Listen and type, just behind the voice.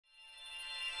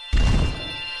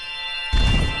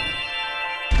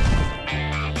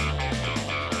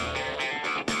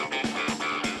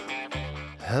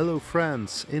Hello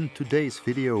friends, in today's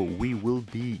video we will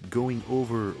be going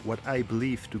over what I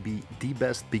believe to be the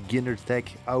best beginner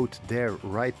deck out there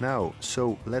right now.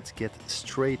 So let's get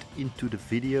straight into the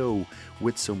video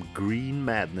with some green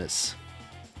madness.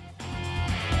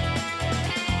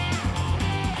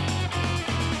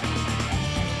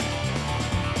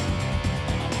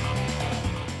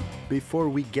 Before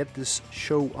we get this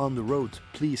show on the road,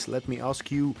 please let me ask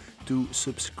you to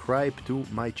subscribe to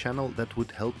my channel. That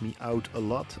would help me out a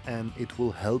lot and it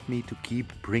will help me to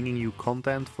keep bringing you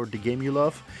content for the game you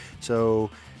love. So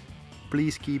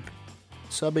please keep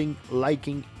subbing,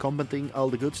 liking, commenting, all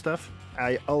the good stuff.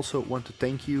 I also want to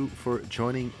thank you for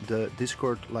joining the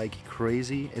Discord like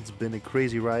crazy. It's been a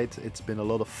crazy ride. It's been a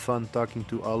lot of fun talking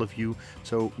to all of you.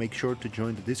 So make sure to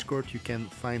join the Discord. You can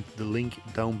find the link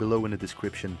down below in the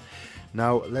description.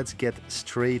 Now let's get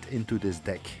straight into this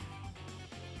deck.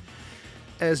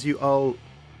 As you all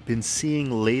been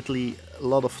seeing lately, a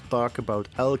lot of talk about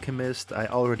Alchemist. I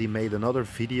already made another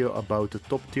video about the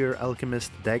top tier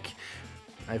Alchemist deck.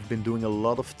 I've been doing a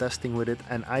lot of testing with it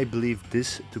and I believe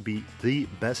this to be the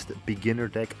best beginner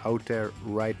deck out there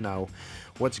right now.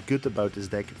 What's good about this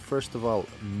deck? First of all,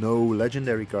 no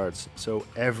legendary cards, so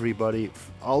everybody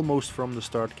almost from the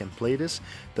start can play this.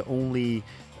 The only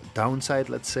downside,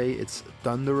 let's say, it's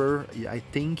Thunderer. I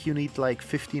think you need like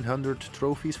 1500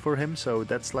 trophies for him, so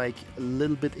that's like a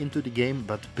little bit into the game,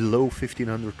 but below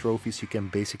 1500 trophies you can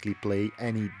basically play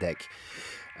any deck.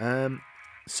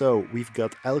 So we've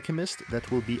got Alchemist, that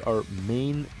will be our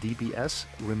main DPS.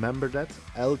 Remember that,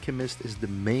 Alchemist is the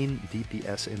main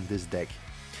DPS in this deck.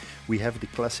 We have the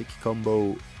classic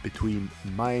combo between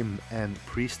Mime and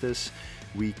Priestess.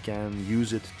 We can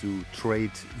use it to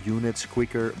trade units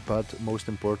quicker, but more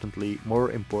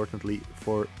importantly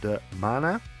for the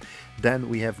mana. Then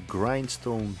we have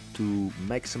Grindstone to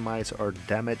maximize our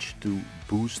damage to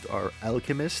boost our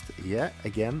Alchemist. Yeah,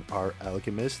 again, our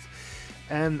Alchemist.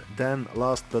 And then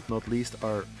last but not least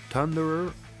our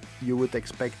Thunderer. You would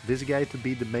expect this guy to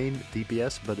be the main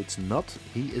DPS, but it's not.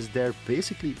 He is there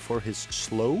basically for his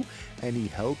slow and he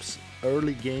helps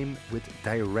early game with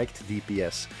direct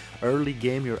DPS. Early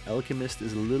game your Alchemist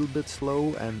is a little bit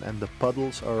slow and the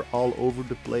puddles are all over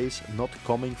the place, not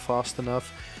coming fast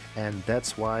enough, and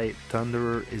that's why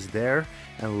Thunderer is there.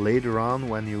 And later on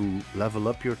when you level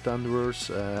up your Thunderers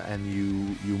and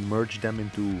you merge them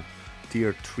into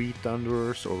tier 3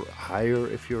 Thunderers or higher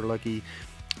if you're lucky,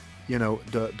 you know,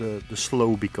 the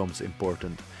slow becomes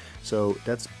important. So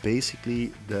that's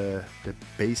basically the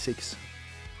basics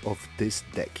of this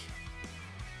deck.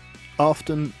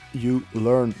 Often you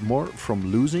learn more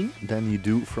from losing than you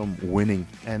do from winning,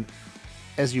 and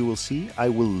as you will see, I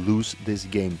will lose this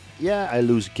game. Yeah, I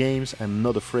lose games, I'm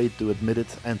not afraid to admit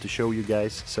it and to show you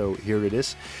guys, so here it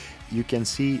is. You can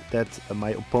see that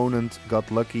my opponent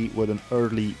got lucky with an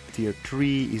early tier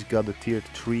 3, he's got a tier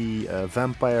 3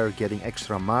 vampire getting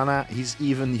extra mana, he's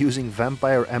even using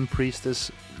vampire and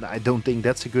priestess. I don't think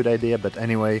that's a good idea, but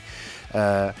anyway,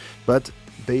 but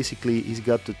basically he's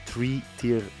got the 3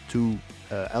 tier 2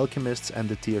 alchemists and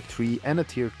the tier 3 and a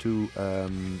tier 2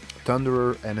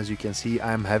 Thunderer, and as you can see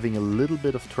I'm having a little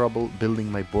bit of trouble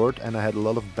building my board and I had a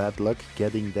lot of bad luck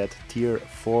getting that tier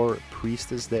 4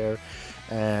 priestess there,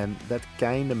 and that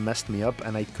kinda messed me up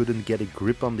and I couldn't get a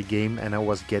grip on the game and I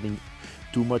was getting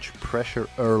too much pressure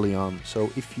early on. So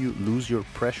if you lose your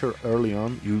pressure early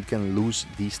on, you can lose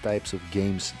these types of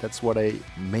games. That's what I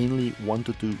mainly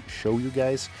wanted to show you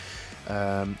guys.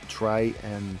 Try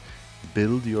and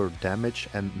build your damage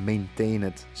and maintain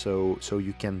it so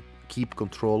you can keep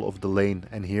control of the lane,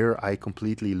 and here I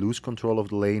completely lose control of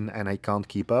the lane and I can't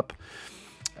keep up.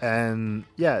 And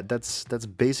yeah, that's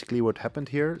basically what happened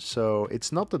here. So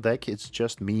it's not the deck, it's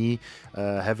just me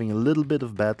having a little bit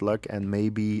of bad luck and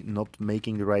maybe not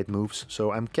making the right moves.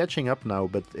 So I'm catching up now,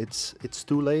 but it's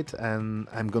too late and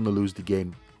I'm gonna lose the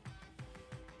game.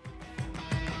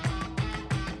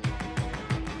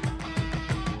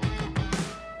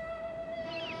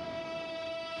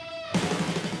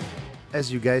 As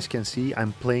you guys can see,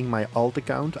 I'm playing my alt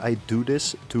account. I do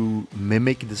this to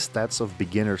mimic the stats of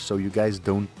beginners, so you guys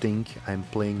don't think I'm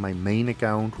playing my main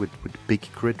account with big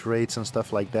crit rates and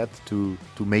stuff like that to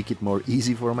make it more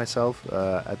easy for myself.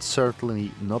 That's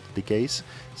certainly not the case.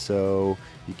 So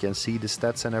you can see the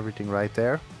stats and everything right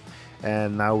there.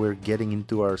 And now we're getting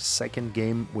into our second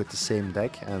game with the same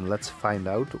deck, and let's find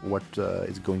out what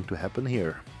is going to happen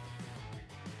here.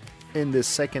 In the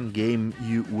second game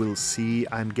you will see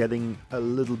I'm getting a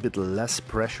little bit less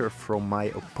pressure from my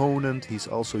opponent. He's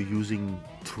also using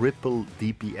triple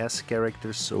DPS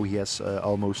characters, so he has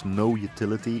almost no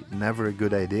utility, never a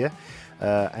good idea.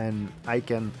 And I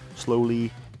can slowly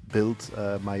build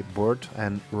my board,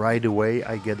 and right away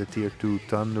I get a tier 2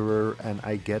 Thunderer and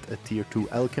I get a tier 2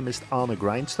 Alchemist on a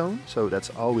grindstone, so that's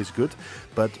always good.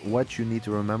 But what you need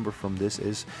to remember from this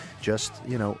is just,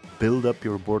 you know, build up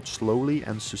your board slowly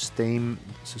and sustain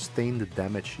the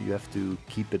damage. You have to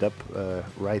keep it up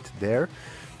right there,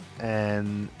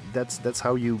 and that's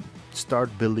how you start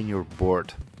building your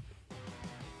board.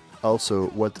 Also,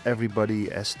 what everybody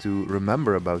has to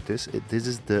remember about this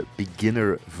is the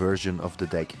beginner version of the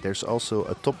deck. There's also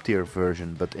a top tier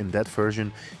version, but in that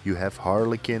version you have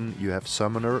Harlequin, you have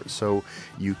Summoner, so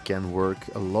you can work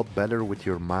a lot better with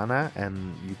your mana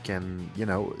and you can, you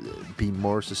know, be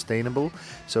more sustainable.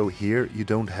 So here you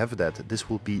don't have that.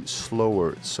 This will be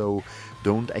slower, so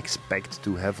don't expect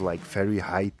to have like very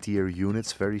high tier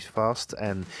units very fast,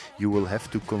 and you will have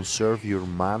to conserve your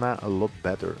mana a lot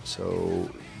better. So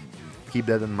keep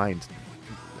that in mind.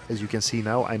 As you can see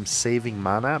now, I'm saving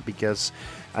mana because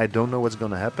I don't know what's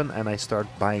gonna happen, and I start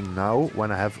buying now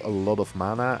when I have a lot of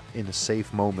mana in a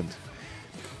safe moment,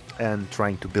 and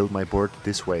trying to build my board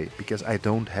this way, because I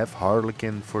don't have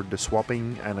Harlequin for the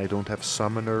swapping and I don't have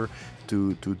Summoner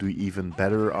to do even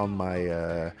better on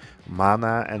my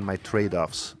mana and my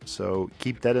trade-offs. So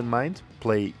keep that in mind,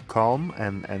 play calm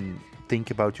and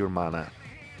think about your mana.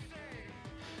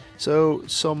 So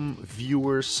some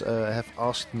viewers have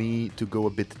asked me to go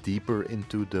a bit deeper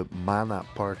into the mana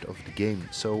part of the game.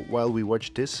 So while we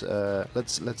watch this,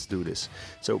 let's do this.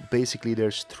 So basically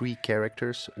there's 3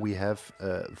 characters. We have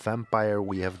Vampire,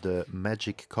 we have the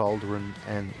Magic Cauldron,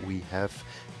 and we have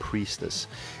Priestess.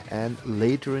 And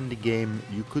later in the game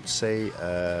you could say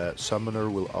Summoner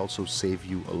will also save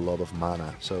you a lot of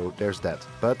mana. So there's that.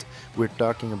 But we're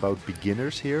talking about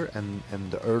beginners here and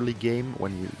the early game,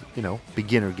 when you know,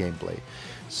 beginner gameplay.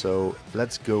 So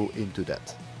let's go into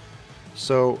that.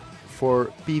 So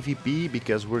for PvP,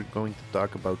 because we're going to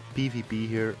talk about PvP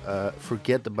here,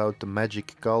 forget about the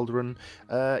Magic Cauldron.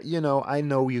 You know, I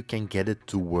know you can get it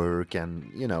to work,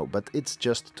 and you know, but it's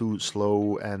just too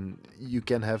slow, and you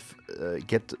can have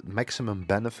get maximum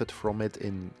benefit from it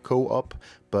in co-op,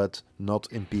 but not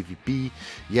in PvP.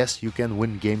 Yes, you can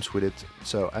win games with it,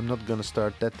 so I'm not gonna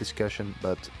start that discussion,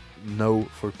 but no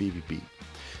for PvP.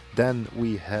 Then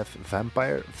we have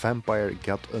Vampire. Vampire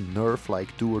got a nerf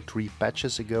like 2 or 3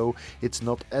 patches ago. It's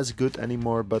not as good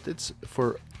anymore, but it's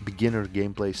for beginner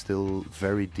gameplay still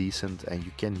very decent, and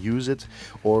you can use it,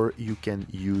 or you can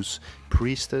use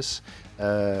Priestess.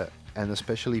 And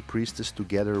especially Priestess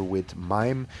together with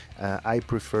Mime. I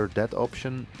prefer that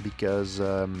option because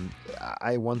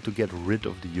I want to get rid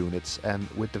of the units, and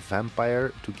with the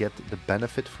Vampire, to get the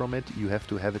benefit from it, you have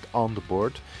to have it on the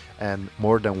board, and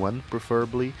more than one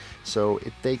preferably, so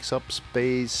it takes up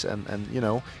space, and you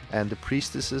know, and the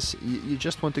Priestesses, you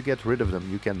just want to get rid of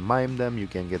them. You can mime them, you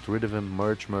can get rid of them,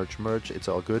 merge, it's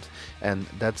all good, and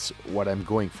that's what I'm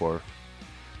going for.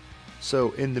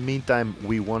 So in the meantime,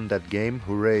 we won that game,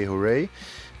 hooray, hooray,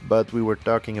 but we were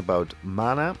talking about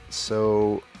mana.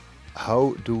 So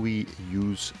how do we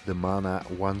use the mana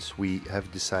once we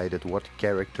have decided what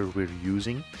character we're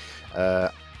using?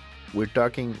 We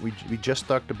just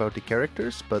talked about the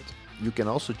characters, but you can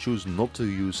also choose not to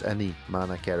use any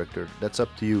mana character. That's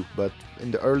up to you, but in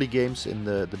the early games, in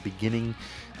the beginning,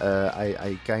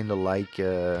 I kind of like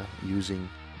using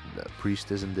the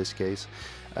Priestess in this case.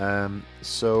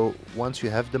 So once you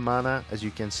have the mana, as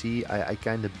you can see, I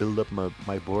kind of build up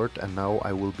my board, and now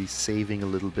I will be saving a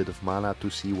little bit of mana to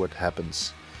see what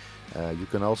happens. You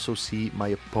can also see my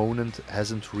opponent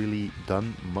hasn't really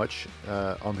done much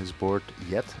on his board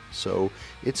yet, so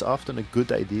it's often a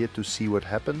good idea to see what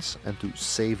happens and to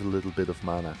save a little bit of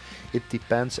mana. It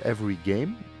depends every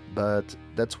game, but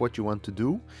that's what you want to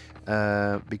do,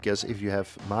 because if you have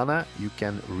mana, you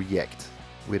can react.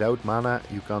 Without mana,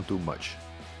 you can't do much.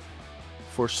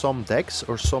 For some decks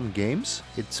or some games,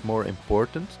 it's more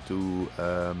important to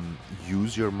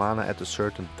use your mana at a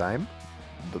certain time.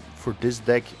 But for this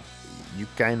deck, you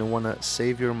kind of want to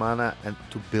save your mana and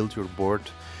to build your board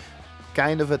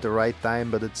kind of at the right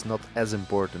time, but it's not as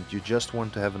important. You just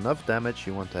want to have enough damage,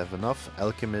 you want to have enough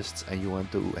alchemists, and you want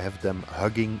to have them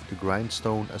hugging the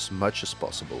grindstone as much as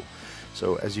possible.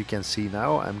 So as you can see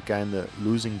now, I'm kind of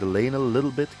losing the lane a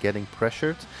little bit, getting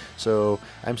pressured. So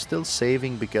I'm still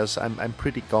saving because I'm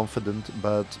pretty confident,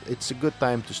 but it's a good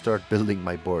time to start building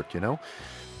my board, you know.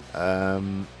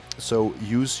 So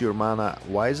use your mana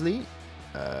wisely.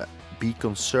 Be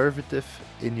conservative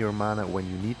in your mana when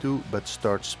you need to, but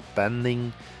start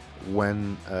spending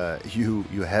when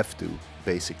you have to,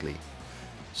 basically.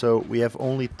 So we have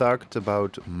only talked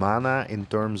about mana in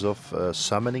terms of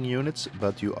summoning units,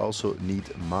 but you also need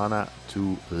mana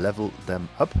to level them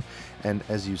up. And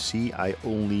as you see, I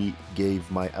only gave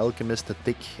my Alchemist a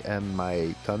tick and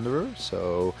my Thunderer,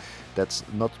 so that's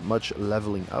not much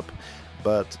leveling up.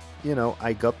 But you know,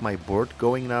 I got my board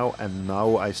going now, and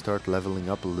now I start leveling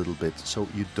up a little bit. So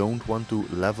you don't want to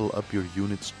level up your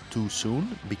units too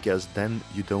soon, because then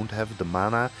you don't have the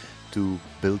mana to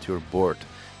build your board.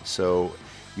 So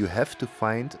you have to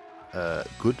find a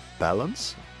good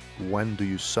balance. When do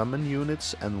you summon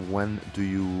units and when do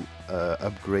you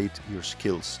upgrade your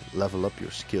skills, level up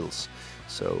your skills?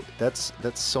 So that's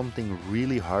something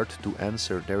really hard to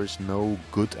answer. There is no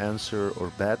good answer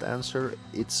or bad answer.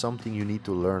 It's something you need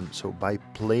to learn. So by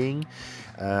playing,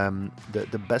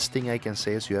 the best thing I can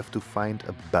say is you have to find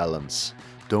a balance.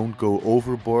 Don't go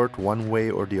overboard one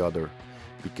way or the other.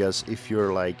 Because if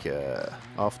you're like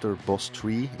after boss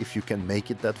 3, if you can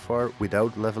make it that far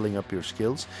without leveling up your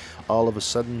skills, all of a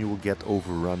sudden you will get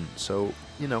overrun. So,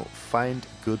 you know, find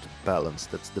good balance.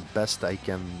 That's the best I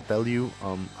can tell you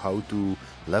on how to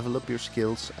level up your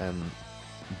skills and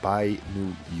buy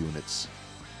new units.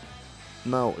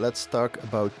 Now let's talk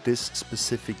about this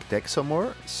specific deck some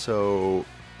more. So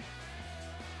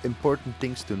important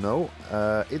things to know.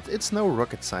 It's no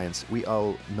rocket science. We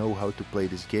all know how to play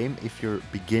this game. If you're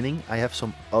beginning, I have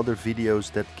some other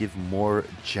videos that give more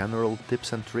general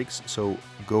tips and tricks, so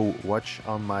go watch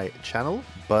on my channel.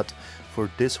 But for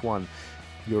this one,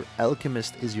 your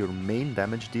Alchemist is your main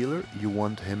damage dealer. You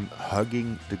want him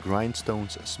hugging the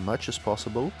grindstones as much as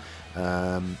possible.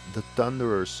 The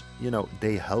Thunderers, you know,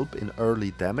 they help in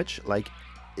early damage. Like,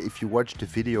 if you watch the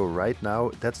video right now,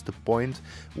 that's the point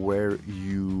where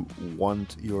you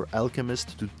want your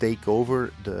Alchemist to take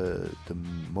over the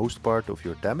most part of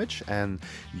your damage, and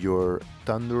your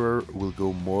Thunderer will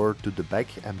go more to the back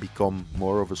and become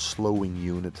more of a slowing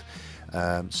unit.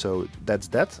 So that's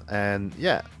that, and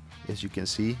yeah, as you can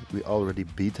see, we already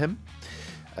beat him.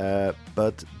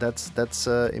 But that's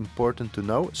important to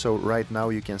know. So right now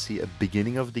you can see a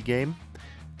beginning of the game.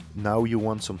 Now you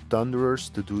want some Thunderers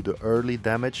to do the early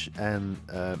damage and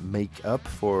make up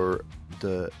for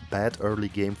the bad early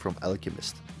game from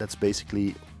Alchemist. That's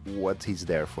basically what he's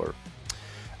there for.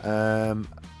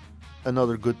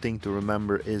 Another good thing to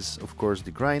remember is, of course,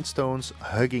 the grindstones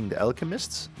hugging the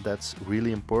Alchemists. That's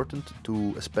really important,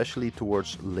 to especially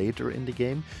towards later in the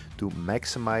game, to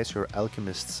maximize your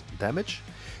Alchemist's damage.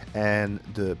 And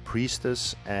the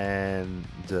Priestess and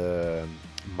the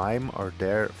Mime are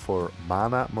there for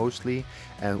mana mostly,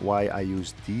 and why I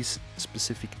use these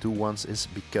specific two ones is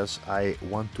because I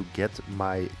want to get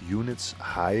my units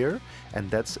higher, and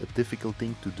that's a difficult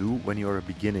thing to do when you're a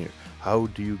beginner. How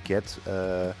do you get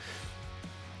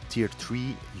tier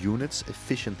 3 units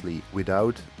efficiently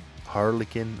without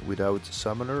Harlequin, without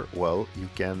Summoner? Well, you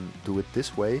can do it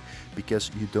this way, because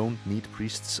you don't need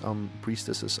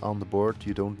priestesses on the board,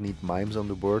 you don't need mimes on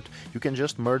the board. You can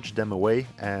just merge them away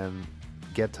and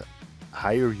get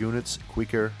higher units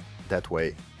quicker that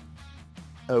way.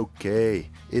 Okay,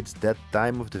 it's that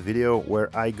time of the video where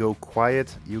I go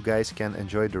quiet. You guys can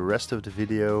enjoy the rest of the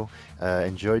video,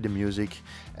 enjoy the music.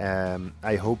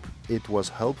 I hope it was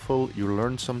helpful, you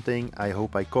learned something, I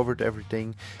hope I covered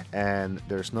everything, and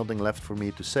there's nothing left for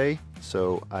me to say.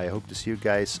 So I hope to see you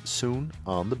guys soon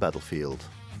on the battlefield.